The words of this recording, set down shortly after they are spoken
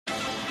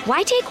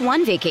Why take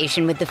one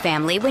vacation with the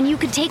family when you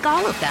could take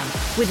all of them?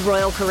 With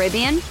Royal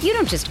Caribbean, you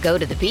don't just go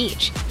to the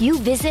beach. You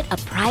visit a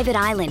private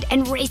island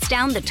and race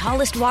down the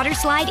tallest water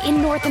slide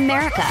in North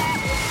America.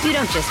 You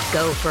don't just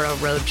go for a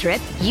road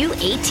trip. You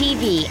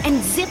ATV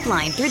and zip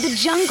line through the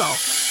jungle.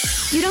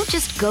 You don't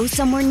just go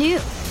somewhere new.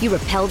 You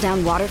rappel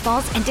down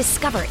waterfalls and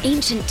discover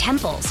ancient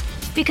temples.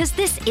 Because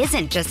this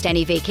isn't just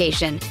any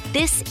vacation.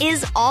 This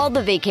is all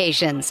the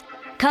vacations.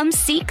 Come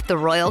seek the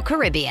Royal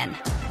Caribbean.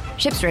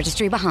 Ships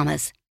Registry,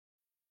 Bahamas.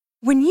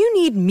 When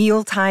you need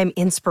mealtime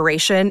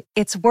inspiration,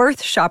 it's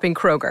worth shopping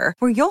Kroger,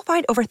 where you'll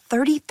find over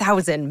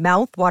 30,000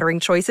 mouth-watering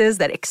choices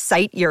that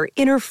excite your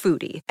inner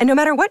foodie. And no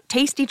matter what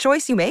tasty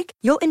choice you make,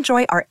 you'll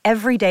enjoy our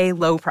everyday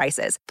low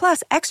prices,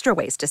 plus extra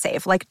ways to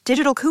save, like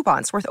digital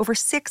coupons worth over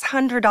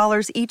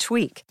 $600 each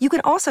week. You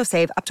can also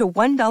save up to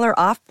 $1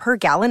 off per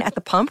gallon at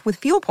the pump with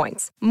fuel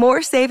points.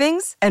 More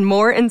savings and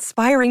more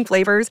inspiring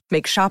flavors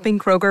make shopping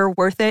Kroger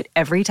worth it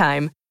every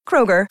time.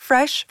 Kroger,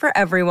 fresh for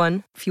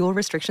everyone. Fuel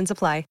restrictions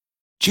apply.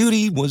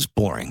 Judy was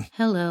boring.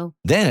 Hello.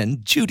 Then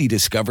Judy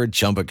discovered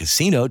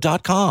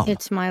ChumbaCasino.com.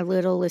 It's my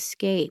little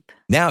escape.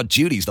 Now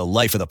Judy's the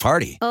life of the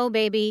party. Oh,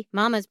 baby,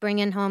 mama's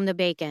bringing home the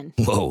bacon.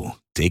 Whoa,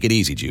 take it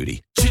easy,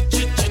 Judy.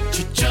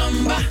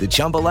 The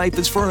Chumba life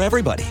is for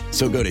everybody.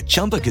 So go to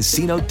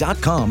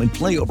ChumbaCasino.com and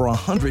play over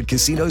 100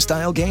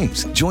 casino-style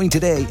games. Join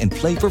today and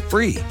play for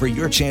free for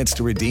your chance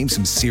to redeem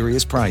some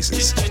serious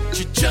prizes.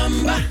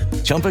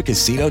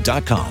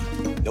 ChumbaCasino.com.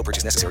 No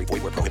purchase necessary.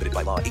 Void where prohibited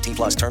by law. 18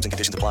 plus terms and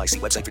conditions apply. See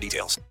website for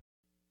details.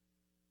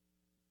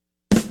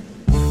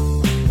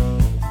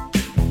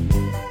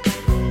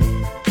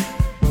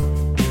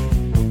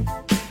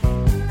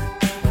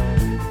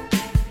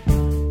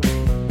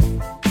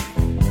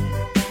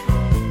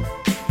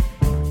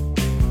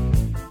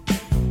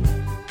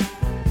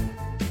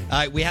 All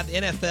right, we have the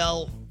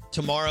NFL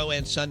tomorrow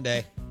and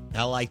Sunday.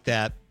 I like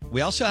that.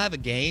 We also have a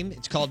game.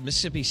 It's called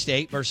Mississippi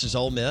State versus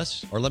Ole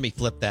Miss. Or let me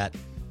flip that.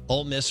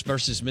 Ole Miss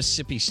versus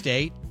Mississippi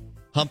State,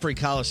 Humphrey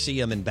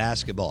Coliseum in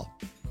basketball.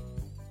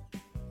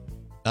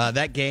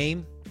 That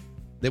game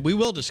that we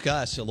will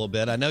discuss a little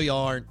bit. I know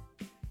y'all aren't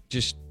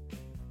just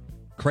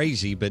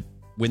crazy, but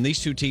when these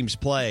two teams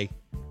play,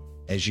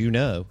 as you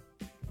know,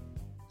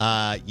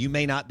 you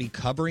may not be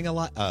covering a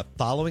lot,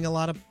 following a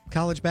lot of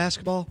college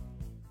basketball.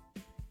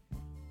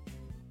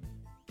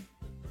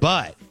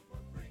 But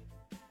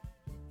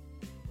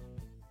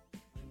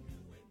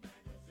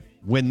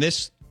when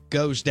this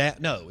goes down,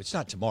 no, it's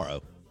not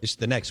tomorrow. It's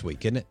the next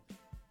week, isn't it?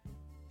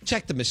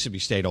 Check the Mississippi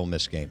State Ole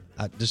Miss game.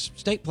 Does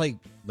State play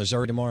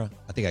Missouri tomorrow?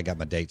 I think I got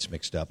my dates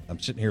mixed up.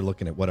 I'm sitting here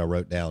looking at what I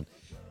wrote down,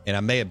 and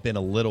I may have been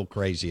a little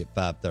crazy at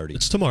 5:30.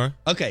 It's tomorrow.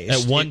 Okay.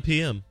 At 1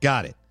 p.m.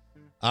 Got it.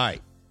 All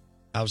right.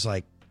 I was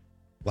like,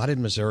 why did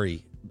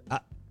Missouri?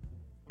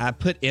 I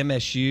put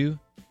MSU,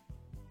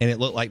 and it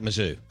looked like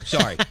Mizzou.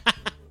 Sorry.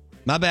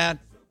 My bad.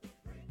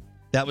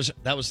 That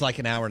was like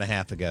an hour and a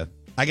half ago.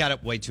 I got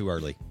up way too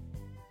early.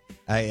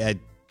 I had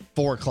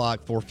 4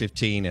 o'clock,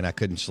 4:15, and I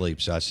couldn't sleep.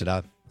 So I said,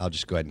 I'll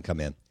just go ahead and come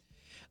in.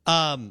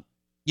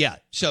 Yeah,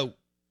 so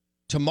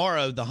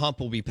tomorrow the Hump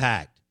will be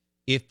packed.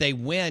 If they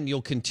win,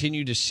 you'll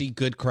continue to see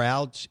good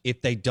crowds.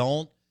 If they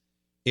don't,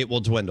 it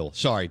will dwindle.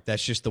 Sorry,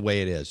 that's just the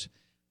way it is.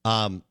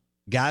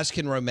 Guys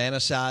can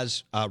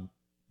romanticize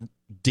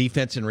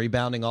defense and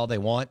rebounding all they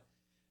want.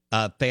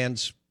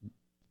 Fans,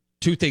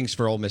 two things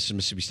for Ole Miss and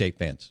Mississippi State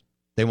fans.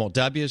 They want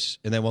W's,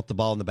 and they want the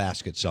ball in the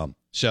basket some.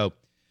 So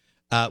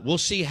we'll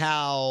see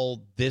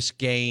how this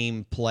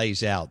game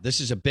plays out. This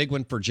is a big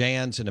one for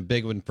Jans and a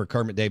big one for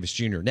Kermit Davis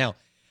Jr. Now,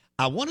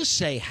 I want to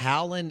say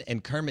Howland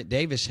and Kermit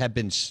Davis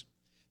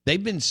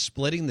they've been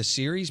splitting the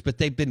series, but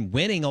they've been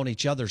winning on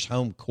each other's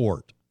home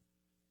court.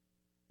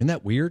 Isn't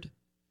that weird?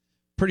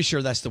 Pretty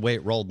sure that's the way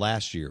it rolled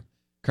last year.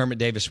 Kermit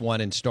Davis won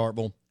in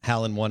Starkville.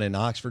 Howland won in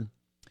Oxford.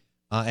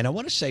 And I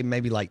want to say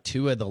maybe like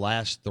 2 of the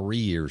last 3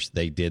 years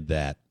they did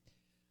that.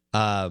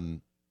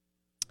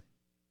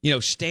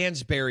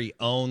 Stansbury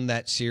owned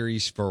that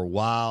series for a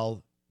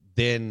while.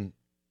 Then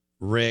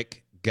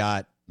Rick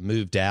got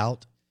moved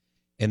out.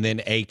 And then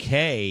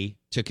AK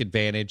took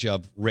advantage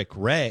of Rick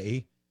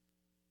Ray,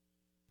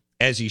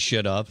 as he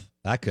should have.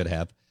 I could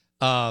have.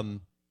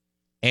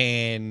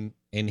 And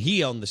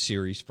he owned the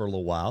series for a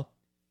little while.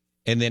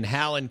 And then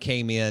Howland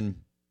came in,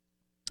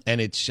 and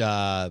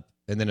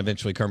and then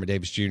eventually Kermit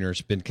Davis Jr.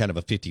 has been kind of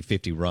a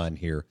 50-50 run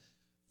here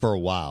for a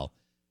while.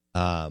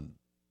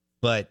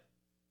 But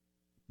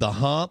the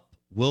Hump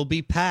will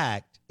be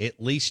packed,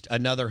 at least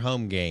another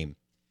home game.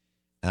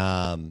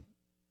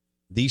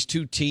 These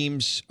two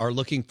teams are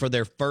looking for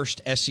their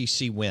first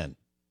SEC win.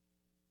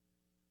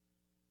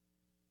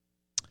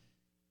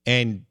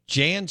 And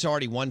Jan's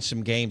already won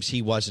some games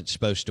he wasn't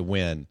supposed to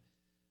win.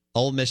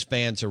 Ole Miss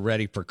fans are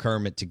ready for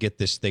Kermit to get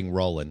this thing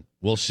rolling.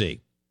 We'll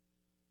see.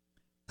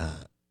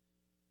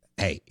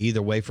 Hey,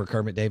 either way for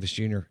Kermit Davis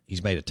Jr.,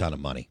 he's made a ton of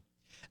money.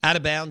 Out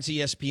of Bounds,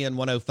 ESPN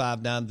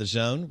 105.9 The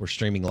Zone. We're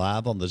streaming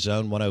live on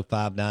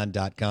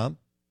thezone1059.com.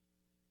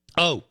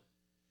 Oh,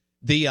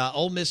 the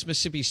Ole Miss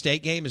Mississippi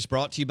State game is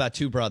brought to you by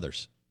two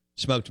brothers.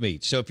 smoked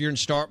meats. So if you're in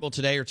Starkville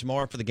today or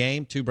tomorrow for the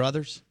game, Two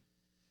Brothers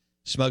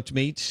smoked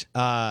meats.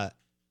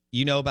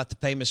 You know about the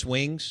famous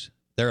wings.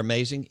 They're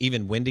amazing.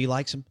 Even Wendy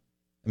likes them.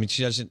 I mean,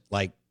 she doesn't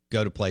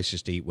go to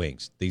places to eat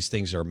wings. These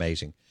things are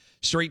amazing.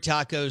 Street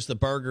tacos, the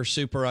burger,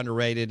 super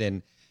underrated.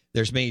 And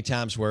there's many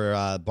times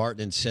where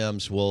Barton and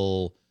Sims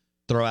will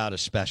throw out a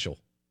special.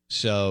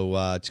 So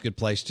it's a good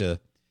place to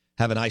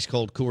have an ice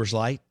cold Coors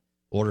Light,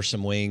 order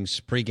some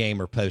wings pregame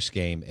or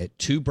postgame at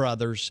Two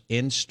Brothers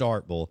in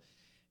Starkville.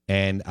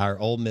 And our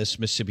Ole Miss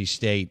Mississippi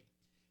State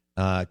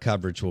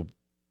coverage will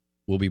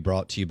be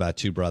brought to you by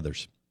Two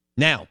Brothers.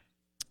 Now,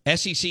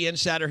 SEC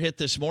Insider Hit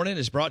this morning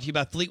is brought to you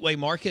by Fleetway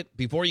Market.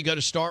 Before you go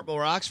to Starkville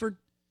or Oxford,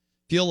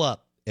 fuel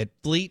up at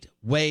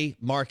Fleetway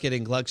Market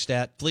in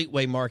Gluckstadt,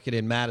 Fleetway Market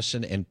in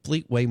Madison, and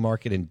Fleetway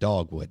Market in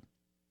Dogwood,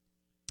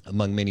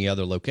 among many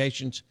other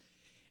locations.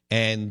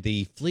 And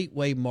the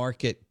Fleetway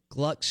Market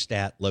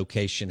Gluckstadt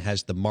location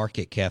has the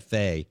Market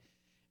Cafe,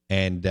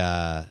 and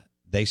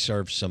they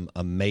serve some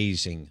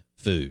amazing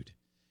food.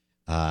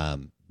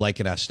 Blake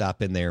and I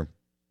stop in there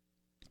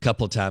a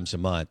couple of times a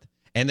month.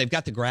 And they've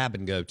got the grab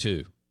and go,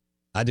 too.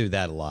 I do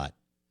that a lot.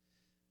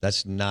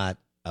 That's not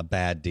a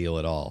bad deal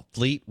at all.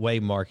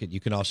 Fleetway Market. You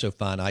can also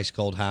find ice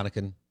cold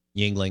Heineken,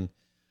 Yuengling,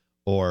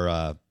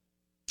 or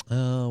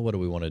what do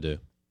we want to do?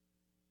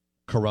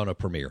 Corona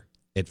Premier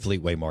at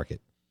Fleetway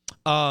Market.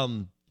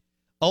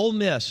 Ole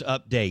Miss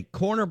update.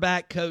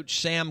 Cornerback coach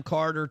Sam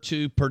Carter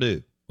to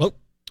Purdue. Oh.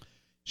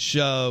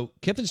 So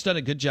Kiffin's done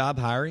a good job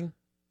hiring.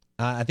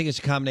 I think it's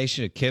a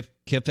combination of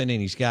Kiffin,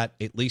 and he's got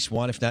at least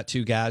one, if not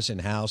two guys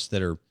in-house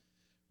that are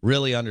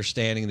really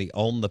understanding the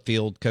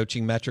on-the-field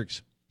coaching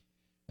metrics.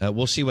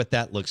 We'll see what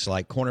that looks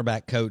like.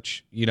 Cornerback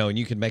coach, and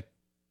you can make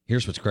 –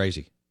 here's what's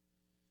crazy.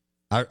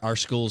 Our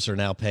schools are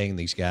now paying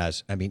these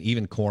guys, I mean,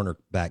 even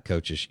cornerback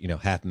coaches,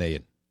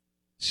 $500,000.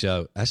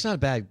 So that's not a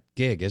bad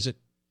gig, is it?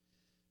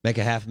 Make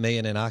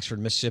 $500,000 in Oxford,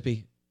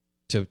 Mississippi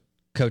to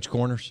coach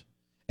corners?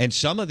 And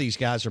some of these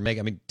guys are making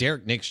 – I mean,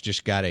 Derek Nix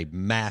just got a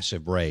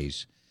massive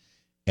raise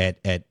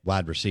at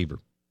wide receiver.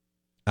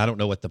 I don't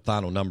know what the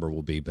final number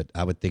will be, but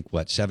I would think,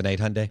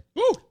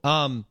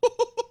 $700,000-800,000?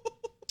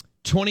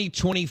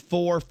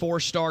 2024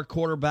 four-star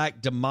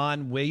quarterback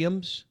Damon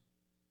Williams,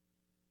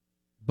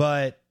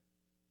 but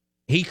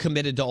he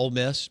committed to Ole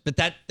Miss. But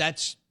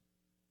that's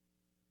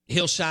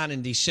he'll sign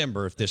in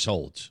December if this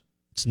holds.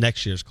 It's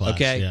next year's class.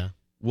 Okay. Yeah.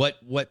 What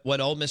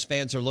Ole Miss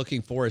fans are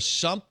looking for is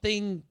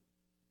something,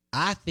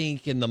 I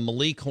think, in the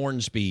Malik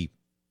Hornsby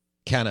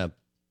kind of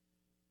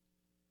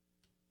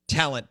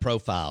talent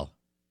profile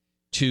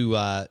to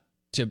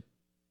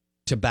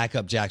back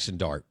up Jackson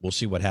Dart. We'll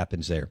see what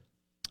happens there.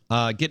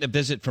 Getting a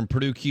visit from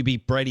Purdue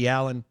QB Brady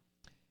Allen,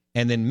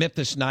 and then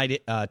Memphis tight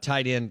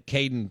end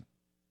Caden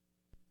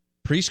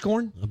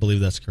Prieskorn. I believe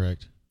that's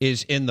correct.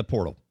 Is in the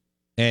portal,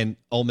 and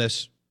Ole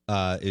Miss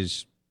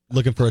is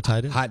looking for a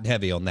tight end. Hot and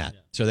heavy on that. Yeah.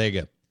 So there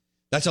you go.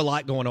 That's a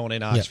lot going on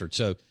in Oxford.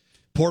 Yeah. So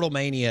portal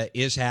mania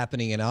is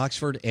happening in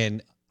Oxford,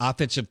 and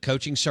offensive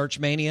coaching search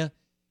mania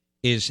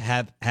is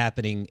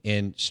happening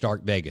in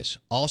Stark Vegas.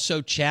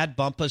 Also, Chad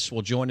Bumpus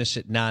will join us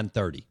at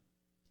 9:30.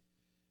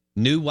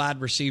 New wide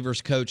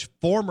receivers coach,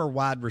 former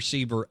wide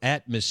receiver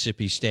at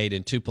Mississippi State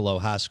and Tupelo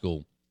High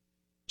School.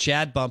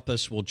 Chad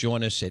Bumpus will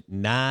join us at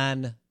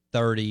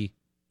 9:30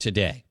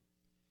 today.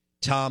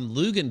 Tom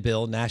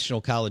Luganbill, National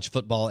College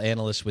Football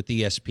Analyst with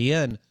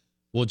ESPN,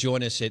 will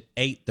join us at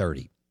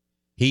 8:30.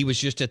 He was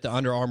just at the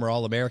Under Armour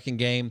All-American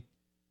game.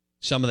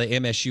 Some of the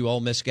MSU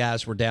Ole Miss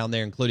guys were down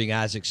there, including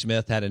Isaac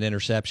Smith, had an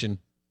interception.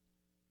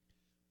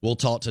 We'll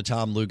talk to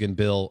Tom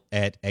Luganbill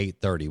at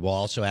 8:30. We'll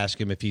also ask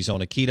him if he's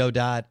on a keto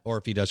diet or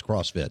if he does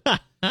CrossFit.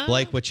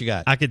 Blake, what you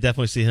got? I could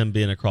definitely see him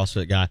being a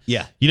CrossFit guy.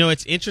 Yeah.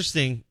 It's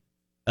interesting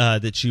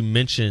that you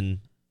mentioned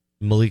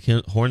Malik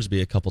Hornsby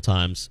a couple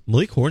times.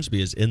 Malik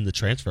Hornsby is in the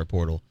transfer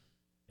portal.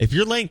 If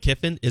you're Lane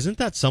Kiffin, isn't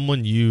that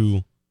someone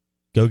you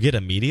go get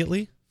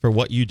immediately for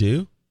what you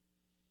do?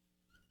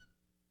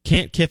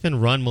 Can't Kiffin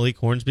run Malik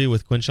Hornsby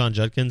with Quinshon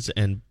Judkins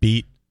and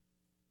beat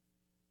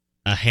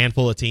a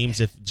handful of teams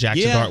if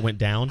Jackson Dart went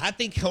down? I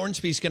think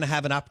Hornsby's going to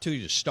have an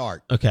opportunity to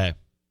start. Okay.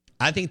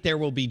 I think there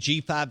will be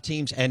G5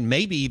 teams and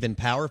maybe even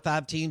Power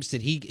 5 teams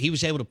that he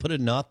was able to put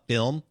enough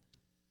film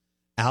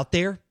out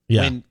there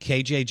when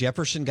KJ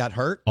Jefferson got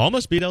hurt.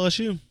 Almost beat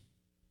LSU.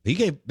 He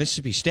gave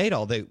Mississippi State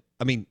all day.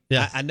 I mean,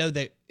 I know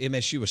that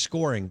MSU was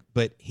scoring,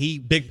 but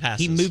big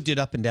passes. He moved it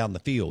up and down the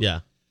field. Yeah.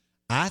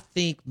 I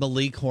think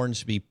Malik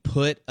Hornsby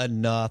put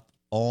enough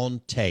on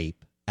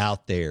tape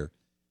out there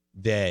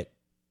that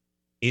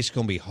it's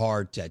going to be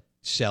hard to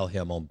sell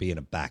him on being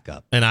a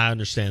backup. And I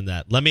understand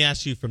that. Let me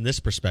ask you from this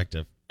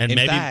perspective. And in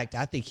fact,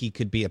 I think he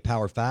could be a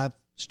Power 5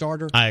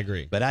 starter. I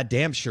agree. But I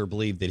damn sure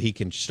believe that he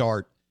can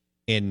start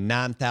in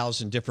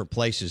 9,000 different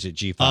places at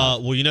G5.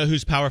 Well, you know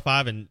who's Power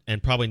 5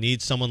 and probably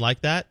needs someone like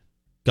that?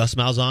 Gus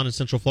Malzahn in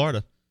Central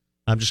Florida.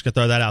 I'm just going to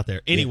throw that out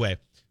there. Anyway,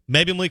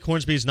 maybe Malik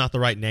Hornsby is not the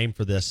right name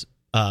for this,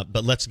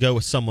 but let's go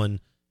with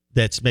someone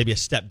that's maybe a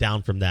step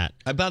down from that.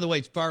 By the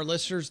way, for our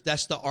listeners,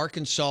 that's the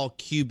Arkansas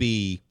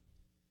QB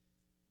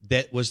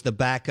that was the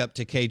backup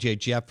to KJ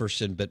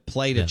Jefferson, but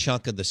played a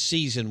chunk of the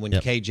season when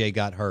KJ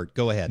got hurt.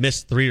 Go ahead.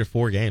 Missed 3 or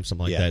 4 games,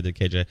 something like that, did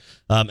KJ.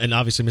 And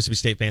obviously Mississippi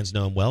State fans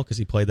know him well because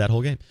he played that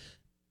whole game.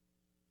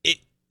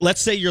 Let's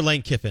say you're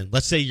Lane Kiffin.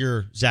 Let's say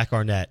you're Zach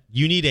Arnett.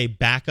 You need a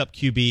backup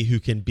QB who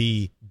can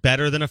be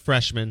better than a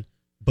freshman,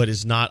 but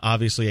is not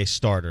obviously a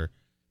starter.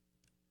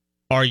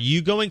 Are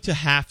you going to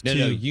have to?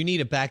 No, you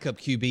need a backup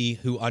QB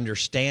who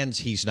understands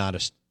he's not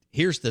a.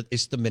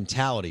 It's the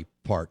mentality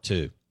part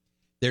too.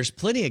 There's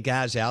plenty of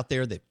guys out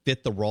there that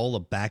fit the role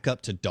of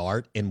backup to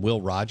Dart and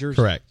Will Rogers.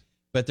 Correct.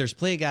 But there's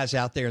plenty of guys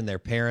out there and their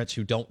parents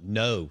who don't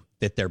know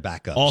that they're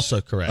backups. Also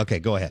correct. Okay,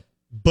 go ahead.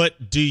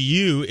 But do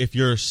you, if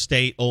you're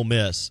State, Ole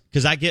Miss,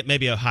 because I get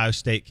maybe Ohio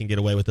State can get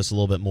away with this a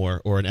little bit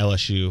more, or an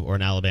LSU or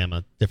an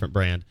Alabama, different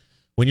brand.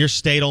 When you're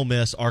State, Ole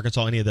Miss,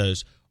 Arkansas, any of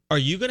those, are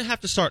you going to have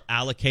to start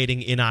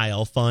allocating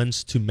NIL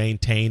funds to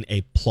maintain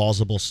a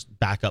plausible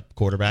backup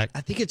quarterback?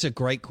 I think it's a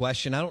great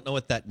question. I don't know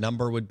what that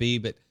number would be,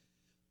 but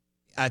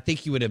I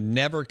think you would have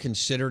never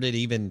considered it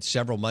even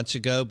several months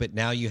ago, but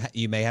now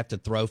you may have to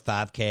throw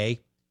 $5K.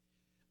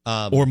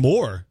 Or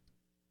more.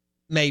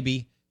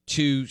 Maybe,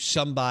 to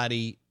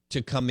somebody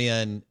to come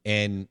in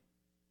and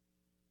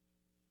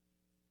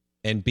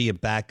be a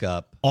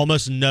backup.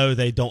 Almost know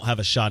they don't have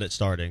a shot at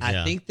starting.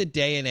 I think the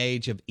day and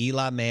age of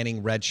Eli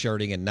Manning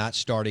redshirting and not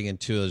starting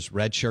until his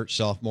redshirt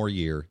sophomore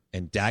year,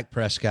 and Dak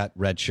Prescott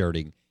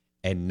redshirting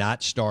and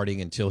not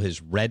starting until his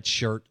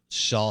redshirt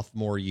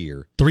sophomore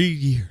year. 3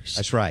 years.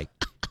 That's right.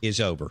 Is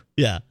over.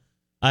 Yeah,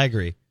 I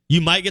agree. You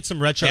might get some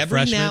redshirt freshmen.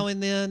 Every now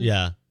and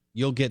then,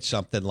 you'll get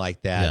something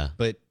like that.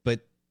 Yeah.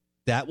 But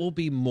that will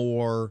be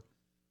more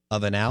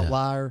of an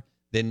outlier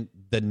than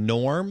the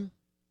norm.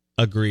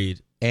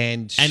 Agreed.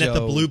 And at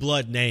the blue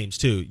blood names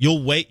too.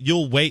 You'll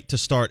wait to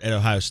start at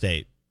Ohio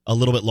State a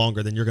little bit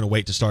longer than you're going to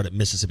wait to start at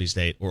Mississippi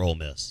State or Ole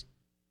Miss.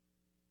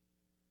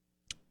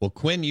 Well,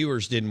 Quinn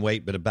Ewers didn't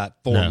wait but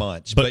about 4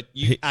 months. But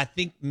I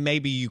think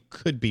maybe you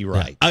could be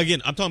right. Yeah.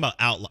 Again, I'm talking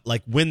about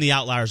like when the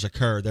outliers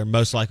occur, they're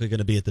most likely going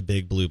to be at the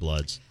big blue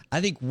bloods.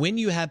 I think when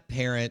you have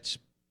parents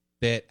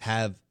that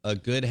have a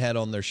good head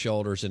on their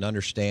shoulders and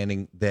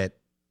understanding that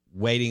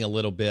waiting a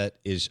little bit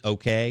is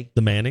okay.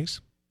 The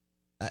Mannings?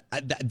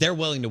 They're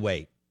willing to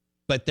wait,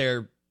 but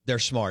they're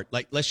smart.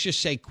 Like, let's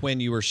just say Quinn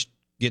Ewers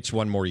gets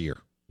one more year,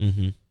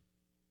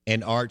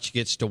 and Arch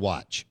gets to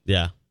watch.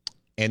 Yeah.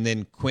 And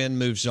then Quinn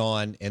moves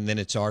on, and then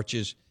it's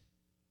Arch's.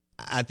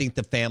 I think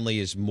the family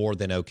is more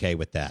than okay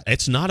with that.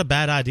 It's not a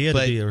bad idea to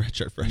be a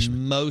redshirt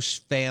freshman.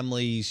 Most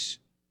families,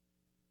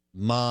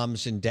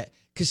 moms and dad,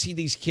 because see,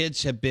 these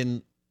kids have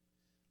been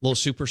little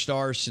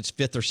superstars since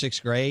 5th or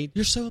 6th grade.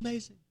 You're so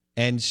amazing.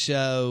 And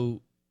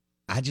so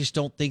I just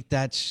don't think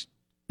that's...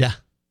 Yeah,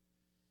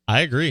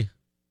 I agree.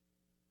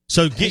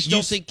 So I just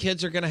don't think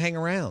kids are going to hang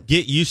around.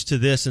 Get used to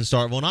this in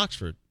Starkville and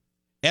Oxford.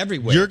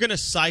 Everywhere. You're going to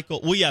cycle.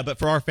 Well, yeah, but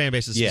for our fan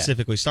bases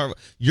specifically,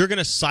 you're going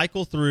to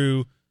cycle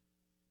through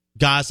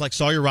guys like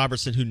Sawyer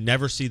Robertson who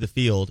never see the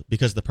field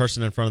because the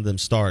person in front of them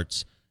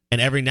starts. And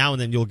every now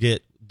and then you'll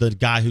get the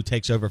guy who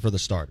takes over for the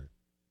starter.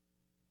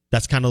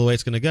 That's kind of the way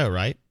it's going to go,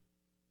 right?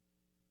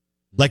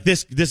 Like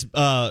this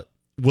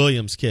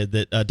Williams kid,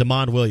 that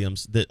Damon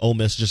Williams, that Ole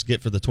Miss just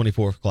get for the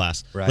 24th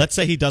class. Right. Let's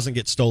say he doesn't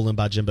get stolen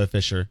by Jimbo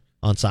Fisher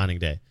on signing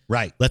day.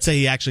 Right. Let's say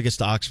he actually gets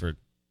to Oxford.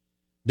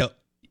 No.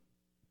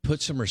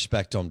 Put some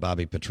respect on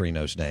Bobby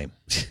Petrino's name.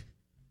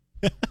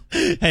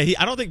 Hey,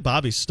 I don't think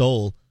Bobby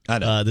stole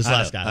this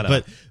last guy,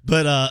 but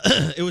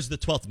it was the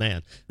 12th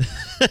man.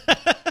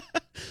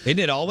 Isn't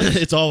it always?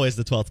 It's always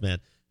the 12th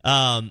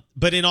man.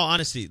 But in all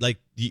honesty, like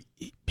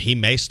he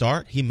may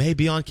start, he may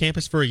be on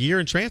campus for a year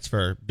and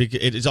transfer.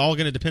 It is all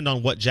going to depend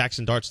on what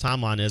Jackson Dart's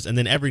timeline is, and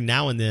then every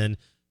now and then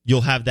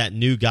you'll have that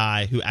new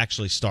guy who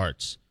actually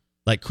starts,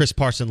 like Chris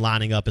Parson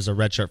lining up as a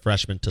redshirt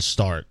freshman to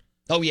start.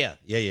 Oh yeah.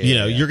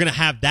 You're going to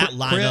have that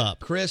line up.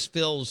 Chris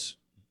feels,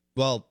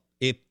 well,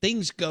 if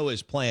things go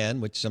as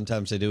planned, which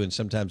sometimes they do and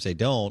sometimes they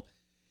don't,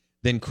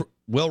 then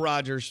Will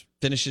Rogers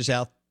finishes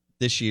out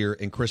this year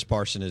and Chris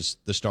Parson is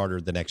the starter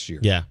the next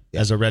year. Yeah,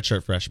 as a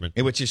redshirt freshman.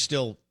 Which is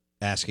still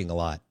asking a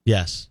lot.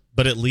 Yes,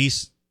 but at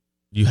least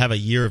you have a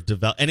year of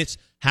development. And it's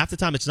half the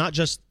time it's not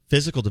just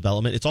physical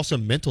development, it's also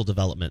mental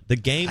development. The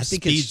game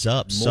speeds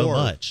up so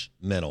much.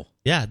 Mental.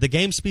 Yeah, the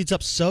game speeds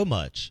up so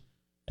much.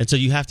 And so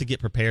you have to get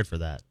prepared for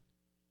that.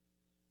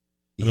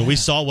 I mean, we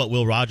saw what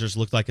Will Rogers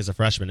looked like as a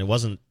freshman. It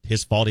wasn't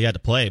his fault he had to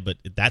play, but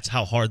that's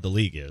how hard the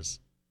league is.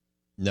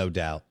 No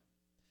doubt.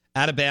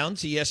 Out of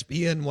bounds,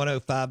 ESPN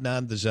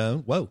 105.9 The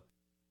Zone. Whoa.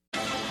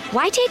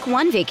 Why take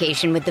one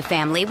vacation with the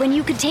family when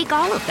you could take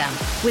all of them?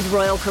 With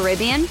Royal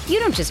Caribbean, you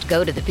don't just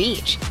go to the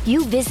beach.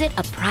 You visit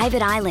a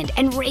private island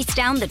and race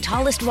down the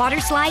tallest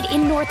water slide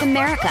in North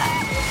America.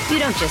 You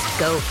don't just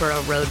go for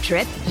a road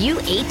trip. You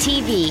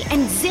ATV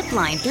and zip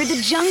line through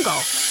the jungle.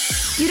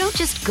 You don't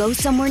just go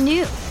somewhere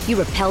new.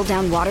 You rappel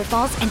down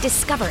waterfalls and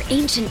discover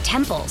ancient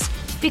temples.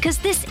 Because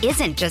this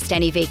isn't just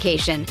any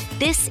vacation.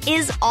 This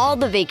is all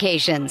the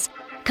vacations.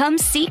 Come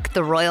seek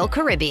the Royal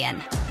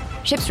Caribbean.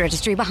 Ships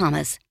Registry,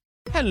 Bahamas.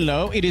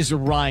 Hello, it is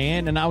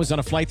Ryan, and I was on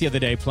a flight the other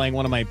day playing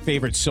one of my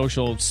favorite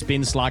social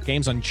spin slot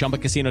games on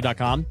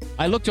ChumbaCasino.com.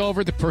 I looked over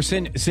at the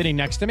person sitting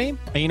next to me,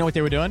 and you know what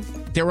they were doing?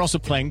 They were also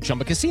playing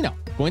Chumba Casino.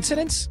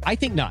 Coincidence? I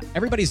think not.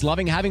 Everybody's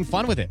loving having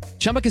fun with it.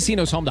 Chumba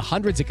Casino is home to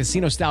hundreds of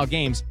casino-style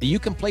games that you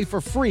can play for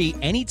free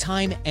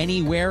anytime,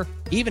 anywhere,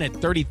 even at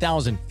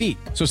 30,000 feet.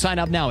 So sign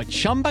up now at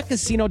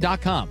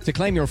ChumbaCasino.com to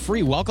claim your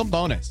free welcome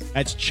bonus.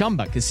 That's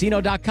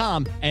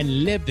ChumbaCasino.com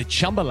and live the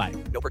Chumba life.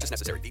 No purchase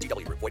necessary.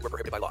 VGW. Void where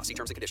prohibited by law. See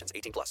terms and conditions.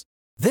 18+.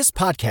 This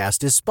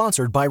podcast is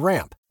sponsored by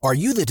Ramp. Are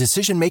you the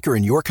decision maker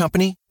in your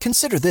company?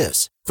 Consider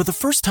this. For the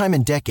first time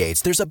in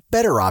decades, there's a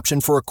better option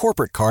for a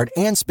corporate card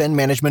and spend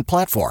management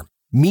platform.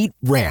 Meet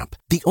Ramp,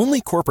 the only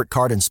corporate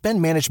card and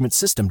spend management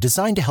system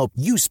designed to help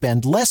you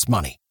spend less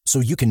money so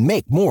you can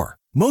make more.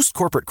 Most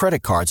corporate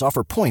credit cards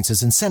offer points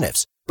as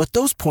incentives, but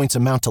those points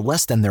amount to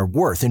less than their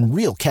worth in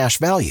real cash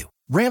value.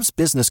 Ramp's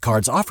business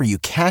cards offer you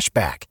cash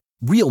back,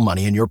 real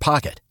money in your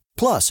pocket.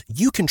 Plus,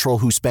 you control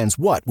who spends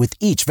what with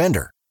each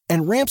vendor.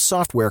 And Ramp's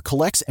software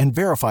collects and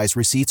verifies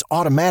receipts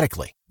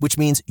automatically, which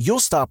means you'll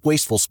stop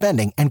wasteful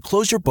spending and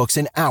close your books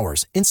in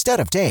hours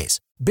instead of days.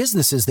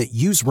 Businesses that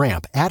use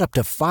Ramp add up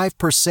to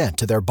 5%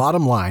 to their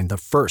bottom line the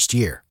first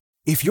year.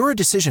 If you're a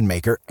decision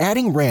maker,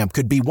 adding Ramp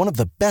could be one of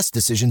the best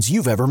decisions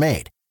you've ever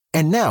made.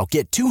 And now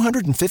get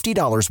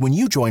 $250 when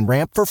you join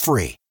Ramp for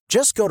free.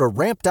 Just go to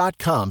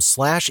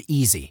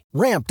ramp.com/easy.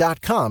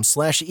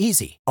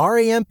 Ramp.com/easy.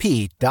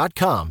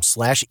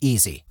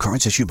 RAMP.com/easy.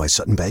 Cards issued by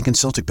Sutton Bank and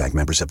Celtic Bank,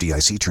 members of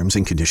FDIC. Terms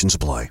and conditions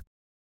apply.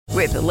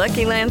 With the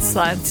Lucky Land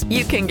Slots,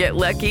 you can get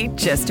lucky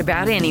just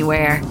about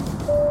anywhere.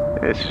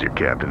 This is your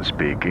captain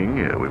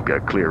speaking. We've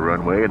got clear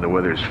runway and the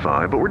weather's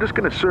fine, but we're just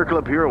going to circle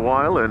up here a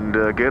while and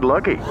get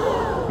lucky.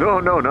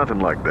 No,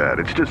 nothing like that.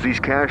 It's just these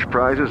cash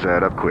prizes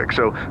add up quick.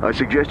 So I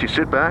suggest you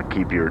sit back,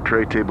 keep your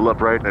tray table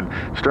upright, and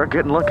start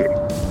getting lucky.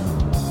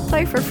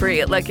 Play for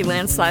free at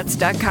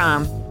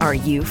LuckyLandSlots.com. Are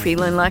you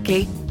feeling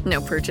lucky?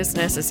 No purchase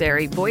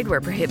necessary. Void where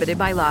prohibited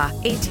by law.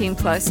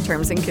 18+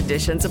 terms and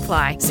conditions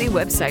apply. See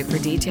website for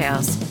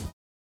details.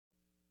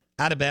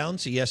 Out of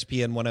Bounds,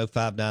 ESPN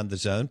 105.9 The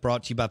Zone,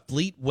 brought to you by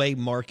Fleetway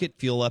Market.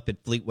 Fuel up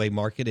at Fleetway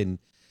Market in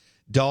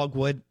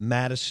Dogwood,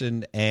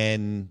 Madison,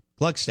 and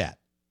Gluckstadt.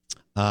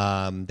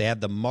 They have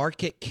the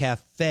Market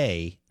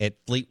Cafe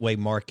at Fleetway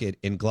Market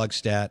in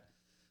Gluckstadt.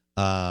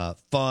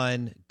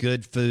 Fun,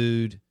 good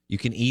food. You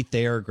can eat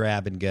there,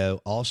 grab and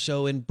go.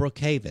 Also in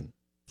Brookhaven,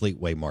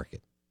 Fleetway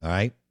Market. All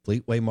right?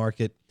 Fleetway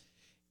Market,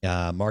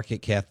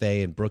 Market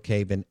Cafe in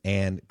Brookhaven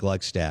and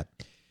Gluckstadt.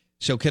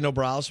 So Kendall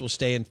Briles will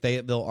stay in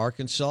Fayetteville,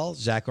 Arkansas.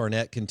 Zach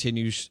Arnett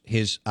continues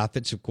his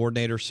offensive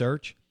coordinator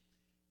search.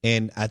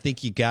 And I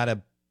think you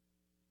gotta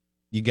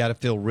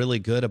feel really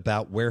good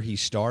about where he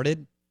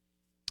started.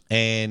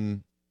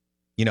 And,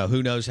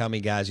 who knows how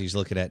many guys he's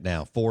looking at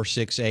now. 4,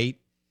 6,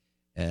 8.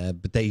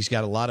 But he's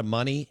got a lot of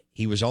money.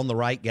 He was on the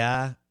right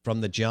guy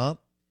from the jump.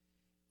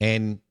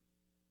 And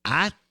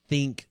I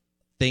think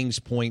things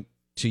point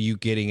to you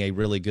getting a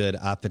really good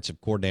offensive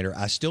coordinator.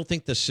 I still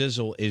think the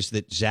sizzle is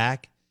that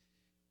Zach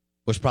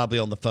was probably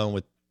on the phone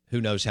with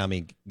who knows how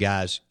many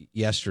guys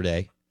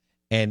yesterday.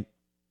 And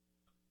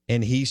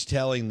he's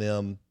telling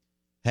them,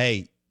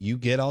 hey, you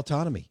get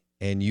autonomy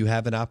and you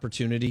have an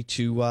opportunity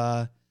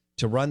to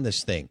run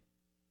this thing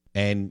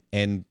and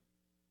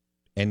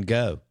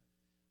go.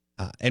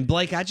 And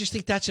Blake, I just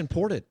think that's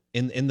important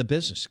in the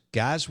business.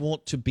 Guys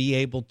want to be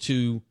able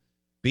to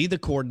be the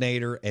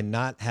coordinator and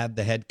not have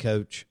the head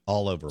coach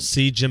all over them.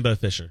 See Jimbo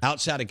Fisher.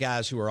 Outside of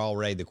guys who are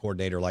already the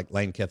coordinator like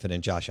Lane Kiffin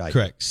and Josh Heupel.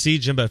 Correct. See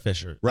Jimbo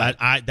Fisher. Right.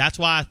 That's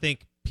why I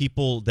think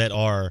people that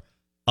are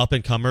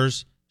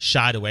up-and-comers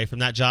shied away from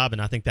that job,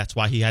 and I think that's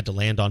why he had to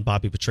land on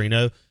Bobby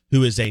Petrino,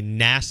 who is a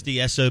nasty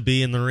SOB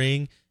in the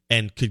ring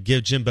and could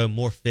give Jimbo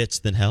more fits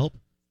than help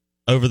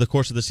over the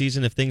course of the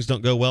season if things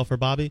don't go well for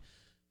Bobby.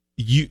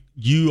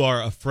 You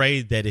are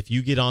afraid that if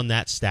you get on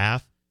that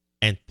staff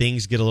and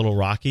things get a little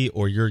rocky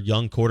or your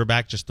young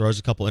quarterback just throws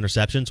a couple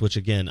interceptions, which,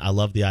 again, I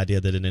love the idea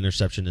that an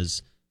interception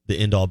is the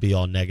end-all,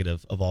 be-all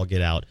negative of all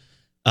get out.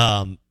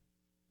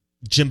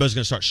 Jimbo's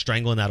going to start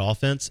strangling that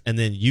offense, and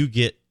then you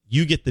get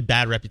the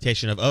bad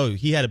reputation of, oh,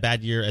 he had a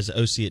bad year as an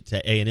OC at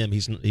A&M.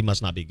 He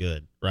must not be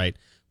good, right?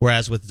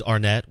 Whereas with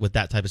Arnett, with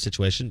that type of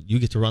situation, you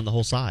get to run the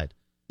whole side.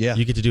 Yeah.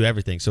 You get to do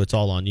everything, so it's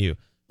all on you.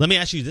 Let me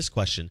ask you this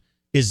question.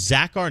 Is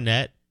Zach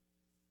Arnett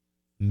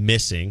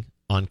missing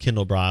on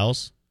Kendall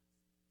Briles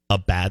a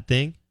bad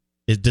thing?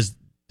 Is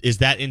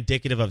that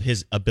indicative of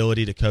his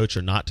ability to coach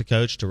or not to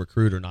coach, to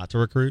recruit or not to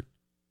recruit?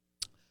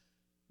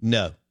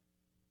 No.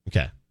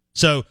 Okay.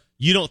 So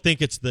you don't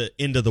think it's the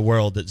end of the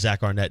world that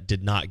Zach Arnett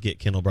did not get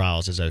Kendall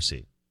Briles as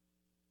OC?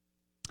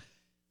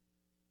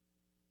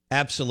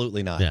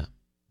 Absolutely not. Yeah.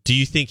 Do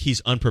you think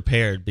he's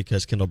unprepared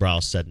because Kendall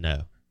Briles said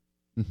no?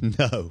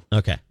 No.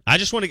 Okay. I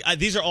just want to.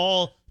 These are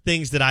all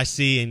things that I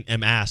see and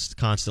am asked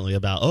constantly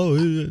about.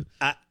 Oh,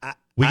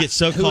 we get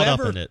so caught up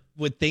in it.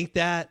 Would think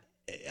that.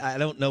 I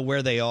don't know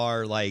where they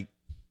are, like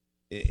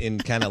in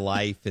kind of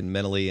life and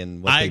mentally,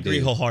 and what I they agree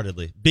do.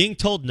 wholeheartedly. Being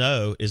told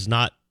no is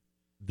not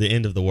the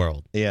end of the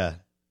world. Yeah.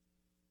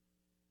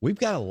 We've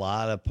got a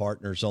lot of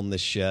partners on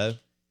this show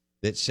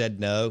that said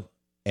no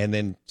and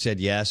then said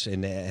yes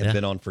and have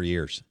been on for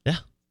years. Yeah.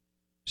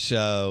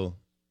 So,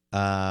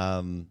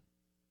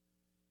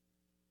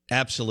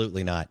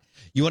 absolutely not.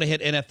 You want to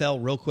hit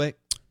NFL real quick?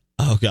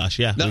 Oh, gosh,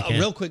 yeah. No,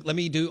 real quick, let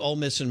me do Ole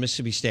Miss and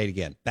Mississippi State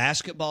again.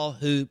 Basketball,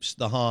 hoops,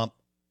 the hump,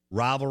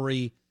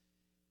 rivalry.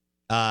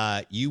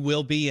 You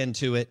will be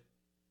into it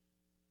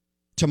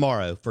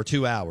tomorrow for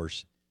 2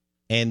 hours.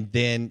 And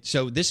then,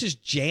 so this is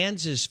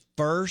Jans's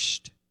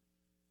first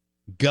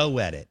go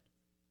at it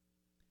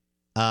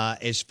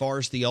as far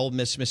as the Ole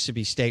Miss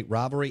Mississippi State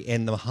rivalry,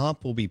 and the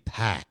hump will be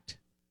packed.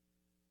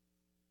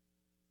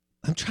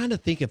 I'm trying to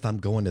think if I'm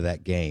going to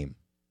that game.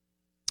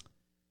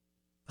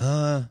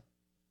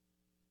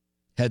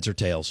 Heads or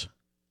tails.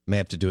 May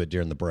have to do it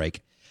during the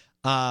break.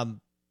 Do I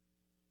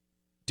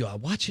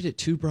watch it at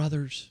Two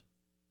Brothers,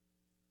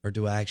 or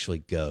do I actually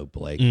go,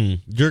 Blake?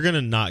 You're going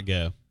to not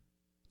go.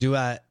 Do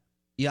I?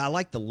 Yeah, I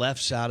like the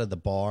left side of the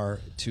bar,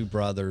 Two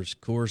Brothers,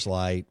 Coors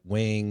Light,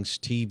 wings,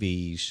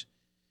 TVs.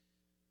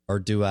 Or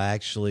do I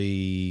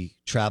actually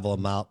travel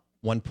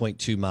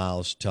 1.2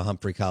 miles to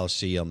Humphrey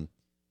Coliseum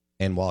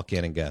and walk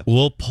in and go?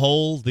 We'll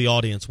poll the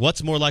audience.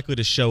 What's more likely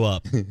to show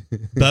up,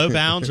 Bo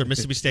Bounds or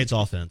Mississippi State's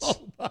offense? Oh,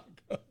 my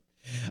God.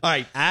 All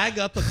right, Ag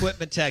Up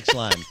Equipment text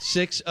line,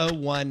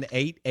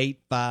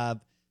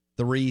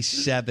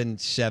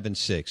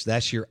 601-885-3776.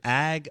 That's your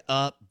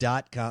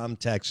agup.com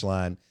text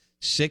line,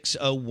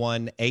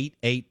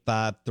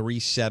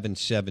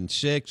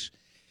 601-885-3776.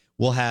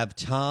 We'll have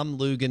Tom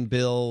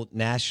Luganbill,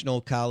 National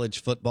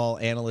College Football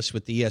Analyst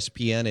with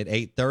ESPN at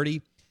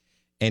 8:30,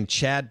 and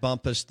Chad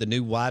Bumpus, the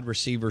new wide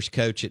receivers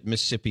coach at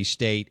Mississippi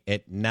State,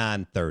 at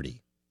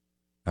 9:30.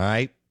 All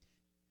right?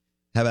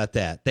 How about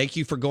that? Thank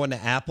you for going to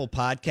Apple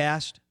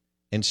Podcast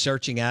and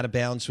searching Out of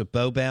Bounds with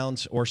Bo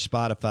Bounds, or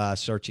Spotify,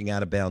 searching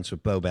Out of Bounds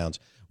with Bo Bounds.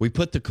 We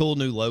put the cool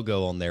new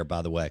logo on there,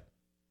 by the way.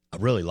 I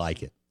really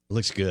like it. It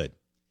looks good.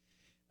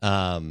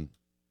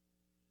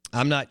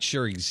 I'm not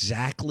sure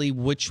exactly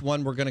which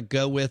one we're going to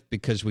go with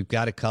because we've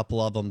got a couple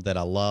of them that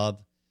I love.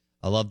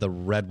 I love the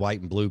red, white,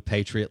 and blue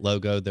Patriot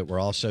logo that we're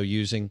also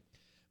using.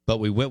 But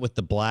we went with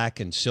the black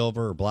and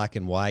silver or black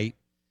and white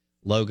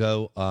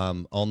logo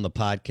on the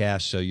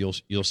podcast. So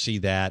you'll see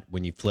that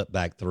when you flip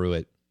back through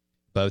it,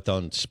 both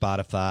on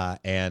Spotify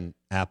and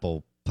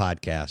Apple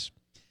Podcasts.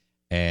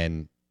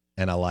 And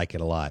I like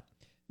it a lot.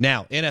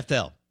 Now,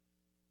 NFL.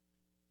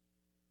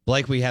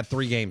 Blake, we have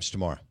 3 games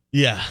tomorrow.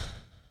 Yeah.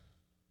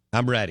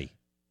 I'm ready.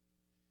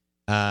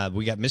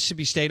 We got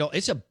Mississippi State.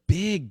 It's a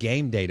big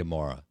game day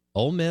tomorrow.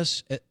 Ole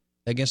Miss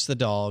against the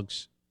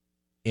Dogs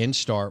in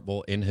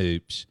Starkville in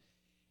hoops.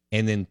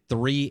 And then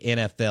 3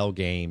 NFL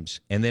games.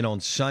 And then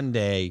on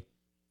Sunday,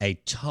 a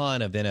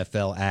ton of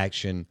NFL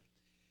action.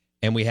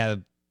 And we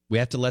have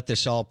to let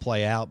this all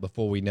play out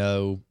before we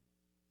know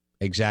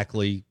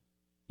exactly,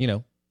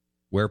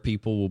 where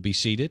people will be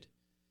seated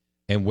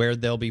and where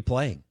they'll be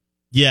playing.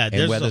 Yeah,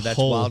 and whether that's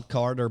wild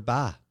card or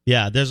bye.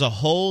 Yeah, there's a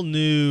whole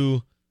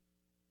new.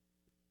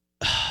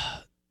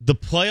 The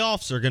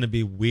playoffs are going to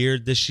be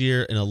weird this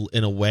year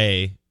in a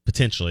way,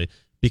 potentially,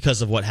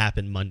 because of what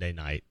happened Monday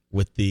night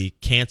with the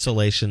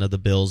cancellation of the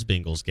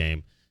Bills-Bengals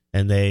game.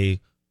 And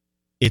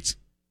it's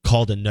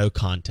called a no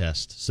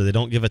contest. So they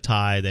don't give a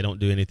tie. They don't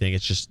do anything.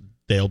 It's just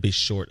they'll be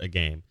short a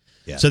game.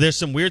 Yeah. So there's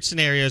some weird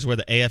scenarios where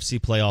the AFC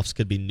playoffs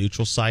could be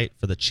neutral site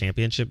for the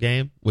championship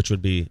game, which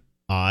would be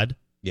odd.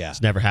 Yeah.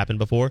 It's never happened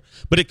before.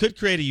 But it could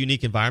create a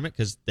unique environment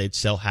because they'd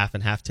sell half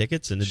and half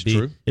tickets, and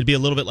it'd be a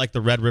little bit like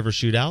the Red River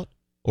Shootout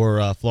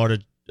or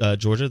Florida,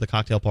 Georgia, the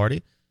cocktail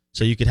party.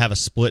 So you could have a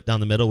split down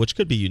the middle, which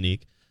could be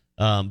unique.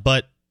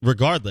 But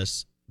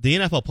regardless, the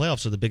NFL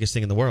playoffs are the biggest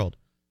thing in the world.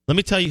 Let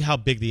me tell you how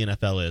big the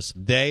NFL is.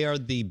 They are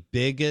the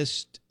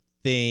biggest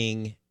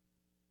thing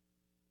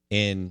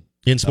in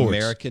sports.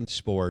 American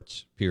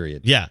sports,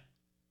 period. Yeah.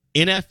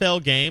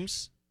 NFL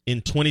games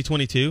in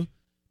 2022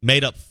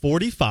 made up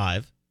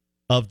 45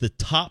 of the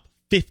top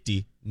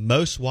 50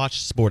 most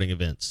watched sporting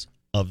events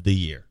of the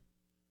year.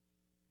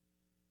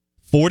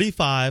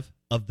 45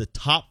 of the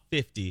top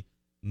 50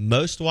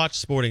 most watched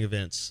sporting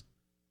events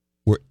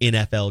were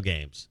NFL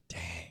games. Dang.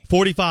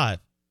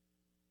 45.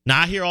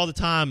 Now, I hear all the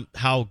time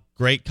how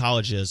great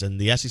college is, and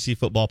the SEC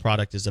football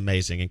product is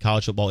amazing, and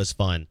college football is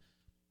fun.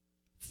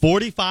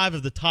 45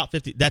 of the top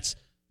 50,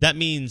 that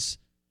means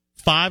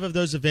 5 of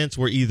those events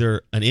were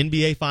either an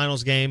NBA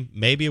Finals game,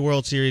 maybe a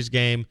World Series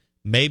game,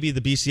 maybe the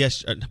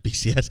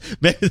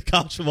maybe the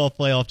College Football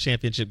Playoff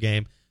Championship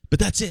game, but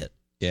that's it.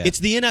 Yeah. It's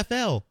the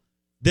NFL.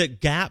 The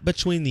gap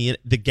between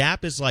the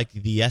gap is like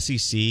the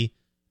SEC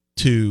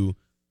to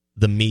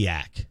the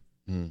MEAC.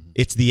 Mm-hmm.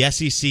 It's the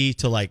SEC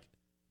to like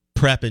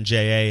Prep and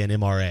JA and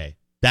MRA.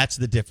 That's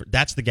the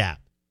That's the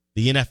gap.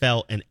 The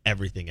NFL and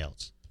everything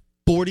else.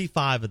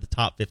 45 of the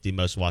top 50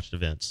 most watched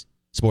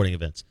sporting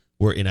events,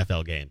 were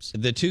NFL games.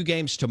 The 2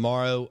 games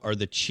tomorrow are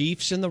the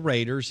Chiefs and the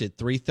Raiders at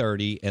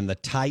 3:30, and the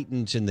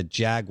Titans and the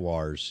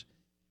Jaguars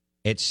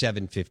at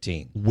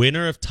 7:15.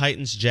 Winner of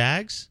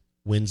Titans-Jags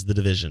wins the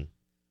division.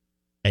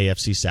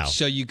 AFC South.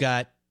 So you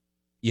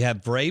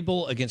have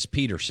Vrabel against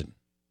Peterson.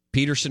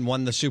 Peterson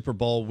won the Super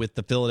Bowl with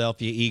the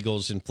Philadelphia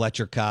Eagles and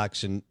Fletcher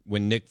Cox, and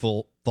when Nick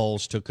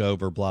Foles took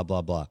over, blah,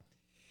 blah, blah.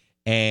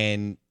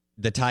 And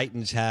the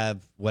Titans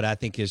have what I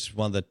think is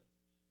one of the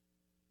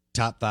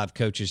top 5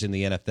 coaches in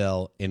the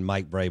NFL in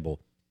Mike Vrabel.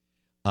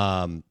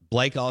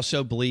 Blake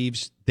also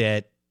believes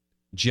that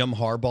Jim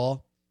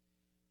Harbaugh,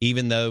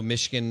 even though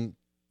Michigan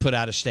put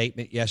out a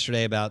statement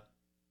yesterday about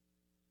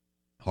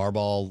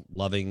Harbaugh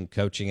loving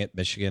coaching at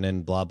Michigan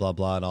and blah, blah,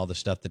 blah, and all the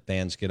stuff that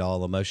fans get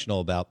all emotional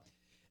about,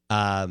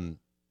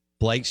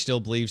 Blake still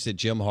believes that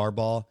Jim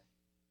Harbaugh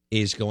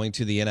is going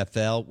to the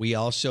NFL. We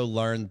also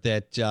learned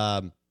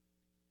that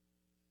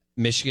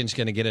Michigan's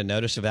going to get a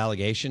notice of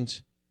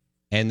allegations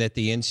and that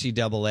the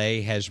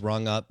NCAA has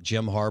rung up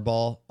Jim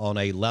Harbaugh on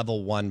a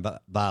level one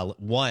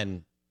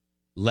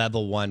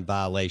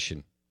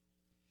violation.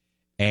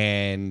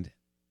 And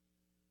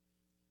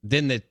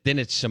then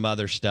it's some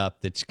other stuff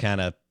that's kind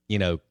of,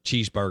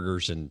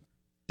 cheeseburgers and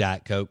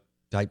Diet Coke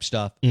type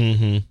stuff.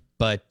 Mm-hmm.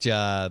 But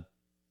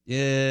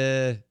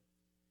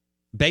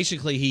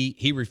basically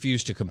he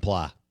refused to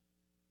comply.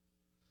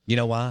 You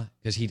know why?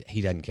 Because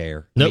he doesn't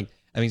care. Nope.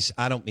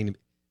 I don't mean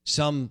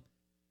some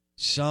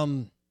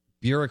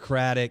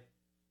bureaucratic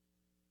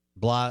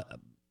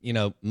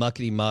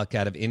muckety muck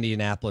out of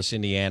Indianapolis,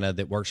 Indiana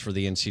that works for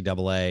the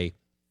NCAA,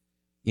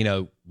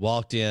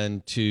 walked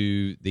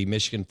into the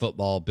Michigan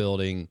football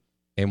building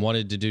and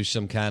wanted to do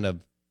some kind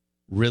of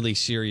really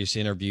serious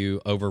interview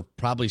over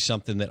probably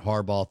something that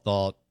Harbaugh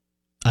thought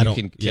you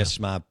can kiss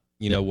my,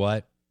 know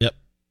what? Yep.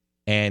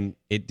 And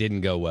it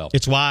didn't go well.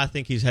 It's why I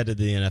think he's headed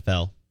to the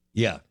NFL.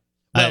 Yeah.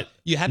 Well,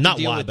 you have to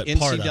deal with but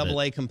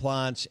NCAA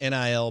compliance,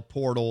 NIL,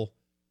 portal,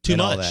 too and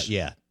much. all that.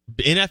 Yeah.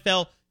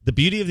 NFL, the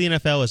beauty of the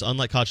NFL is,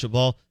 unlike college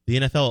football, the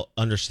NFL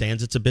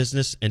understands it's a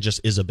business and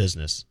just is a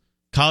business.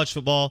 College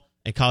football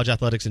and college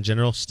athletics in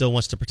general still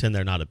wants to pretend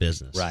they're not a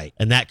business. Right.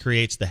 And that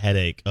creates the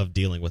headache of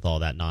dealing with all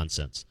that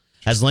nonsense.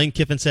 As Lane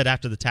Kiffin said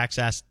after the Tax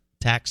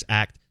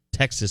Act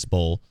Texas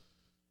Bowl,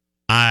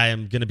 I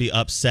am going to be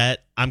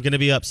upset. I'm going to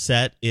be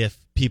upset if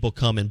people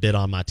come and bid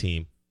on my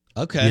team.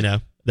 Okay.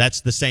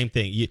 That's the same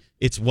thing.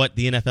 It's what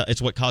the NFL,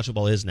 it's what college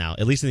football is now.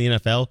 At least in the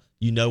NFL,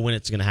 you know when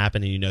it's going to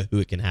happen and you know who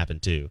it can happen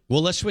to.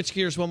 Well, let's switch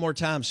gears one more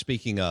time.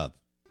 Speaking of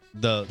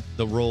the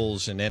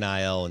rules and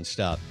NIL and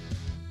stuff,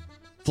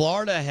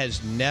 Florida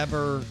has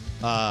never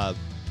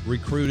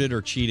recruited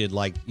or cheated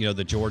like,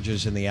 the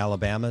Georgias and the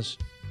Alabamas.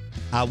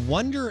 I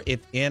wonder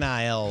if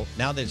NIL,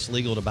 now that it's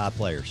legal to buy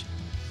players,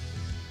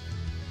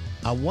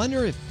 I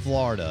wonder if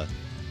Florida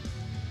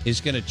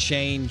is going to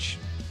change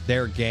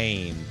their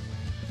game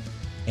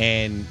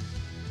and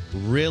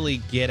really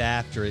get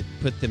after it,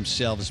 put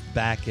themselves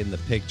back in the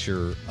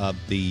picture of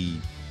the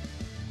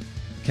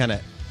kind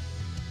of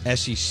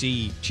SEC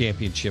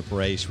championship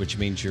race, which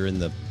means you're in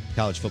the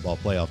college football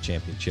playoff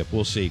championship.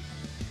 We'll see.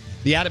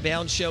 The Out of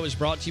Bounds Show is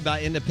brought to you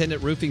by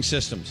Independent Roofing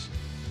Systems,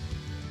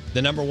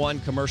 the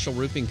 #1 commercial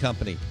roofing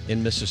company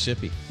in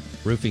Mississippi.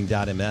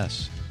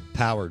 Roofing.ms,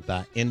 powered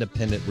by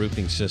Independent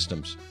Roofing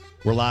Systems.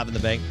 We're live in the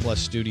Bank Plus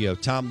studio.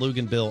 Tom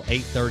Luganville,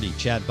 8:30.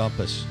 Chad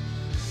Bumpus,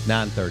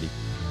 9:30.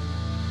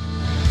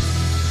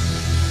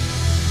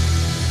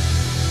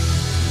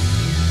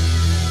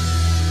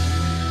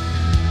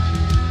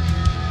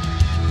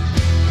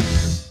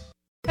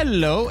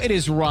 Hello, it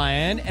is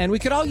Ryan, and we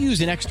could all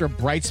use an extra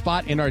bright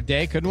spot in our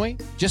day, couldn't we?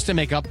 Just to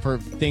make up for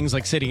things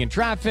like sitting in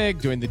traffic,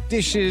 doing the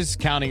dishes,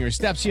 counting your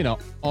steps,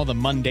 all the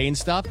mundane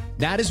stuff.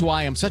 That is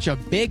why I'm such a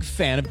big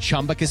fan of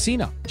Chumba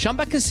Casino.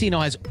 Chumba Casino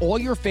has all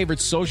your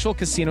favorite social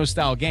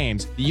casino-style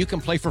games that you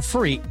can play for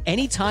free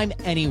anytime,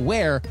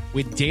 anywhere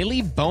with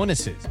daily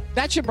bonuses.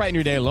 That should brighten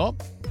your day a little.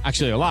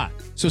 Actually, a lot.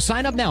 So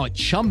sign up now at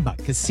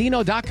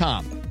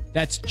ChumbaCasino.com.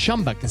 That's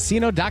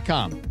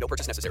ChumbaCasino.com. No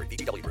purchase necessary.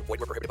 VGW Group. Void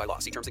where prohibited by law.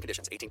 See terms and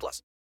conditions.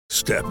 18+.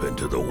 Step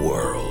into the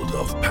world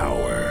of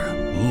power,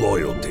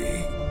 loyalty,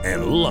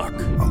 and luck.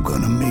 I'm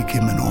going to make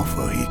him an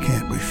offer he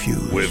can't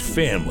refuse. With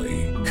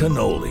family,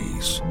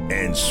 cannolis,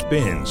 and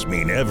spins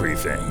mean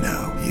everything.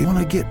 Now, you want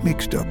to get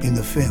mixed up in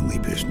the family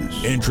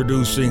business.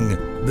 Introducing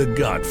The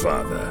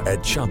Godfather at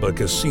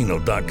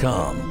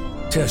ChumbaCasino.com.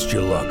 Test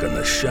your luck in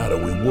the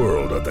shadowy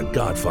world of The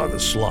Godfather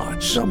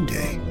slot.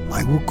 Someday,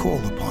 I will call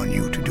upon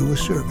you to do a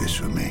service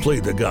for me. Play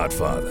The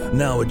Godfather,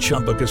 now at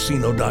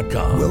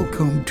ChumbaCasino.com.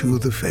 Welcome to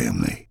the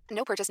family.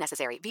 No purchase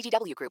necessary.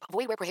 VGW Group.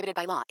 Void where prohibited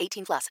by law.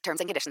 18+. Terms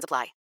and conditions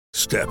apply.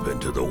 Step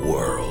into the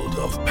world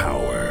of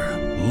power,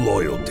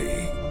 loyalty,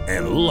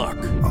 and luck.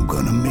 I'm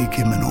going to make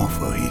him an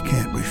offer he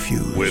can't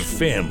refuse. With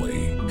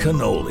family,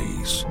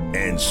 cannolis,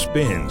 and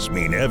spins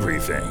mean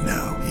everything.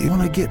 Now, you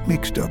want to get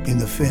mixed up in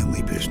the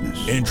family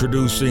business.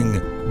 Introducing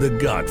The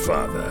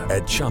Godfather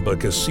at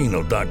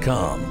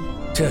ChumbaCasino.com.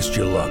 Test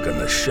your luck in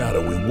the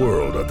shadowy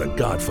world of The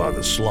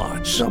Godfather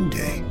slot.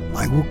 Someday,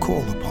 I will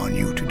call upon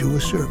you to do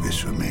a service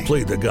for me.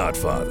 Play The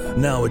Godfather,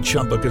 now at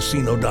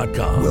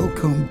ChumbaCasino.com.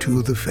 Welcome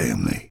to the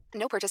family.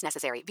 No purchase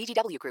necessary.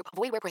 VGW Group.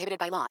 Void where prohibited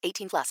by law.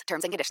 18+.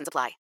 Terms and conditions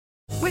apply.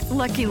 With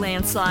Lucky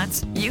Land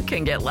Slots, you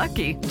can get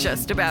lucky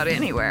just about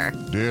anywhere.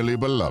 Dearly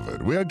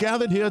beloved, we are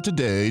gathered here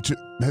today to...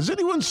 Has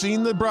anyone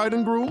seen the bride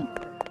and groom?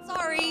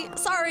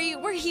 Sorry,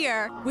 we're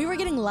here. We were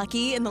getting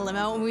lucky in the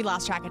limo and we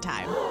lost track of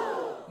time.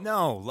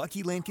 No,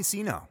 Lucky Land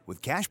Casino,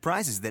 with cash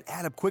prizes that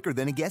add up quicker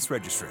than a guest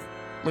registry.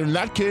 In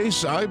that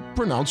case, I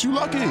pronounce you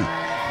lucky.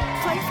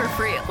 Play for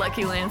free at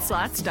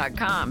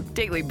LuckyLandSlots.com.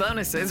 Daily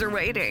bonuses are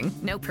waiting.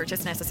 No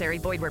purchase necessary.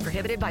 Void where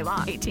prohibited by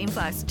law.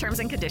 18+. Terms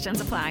and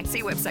conditions apply.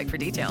 See website for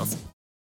details.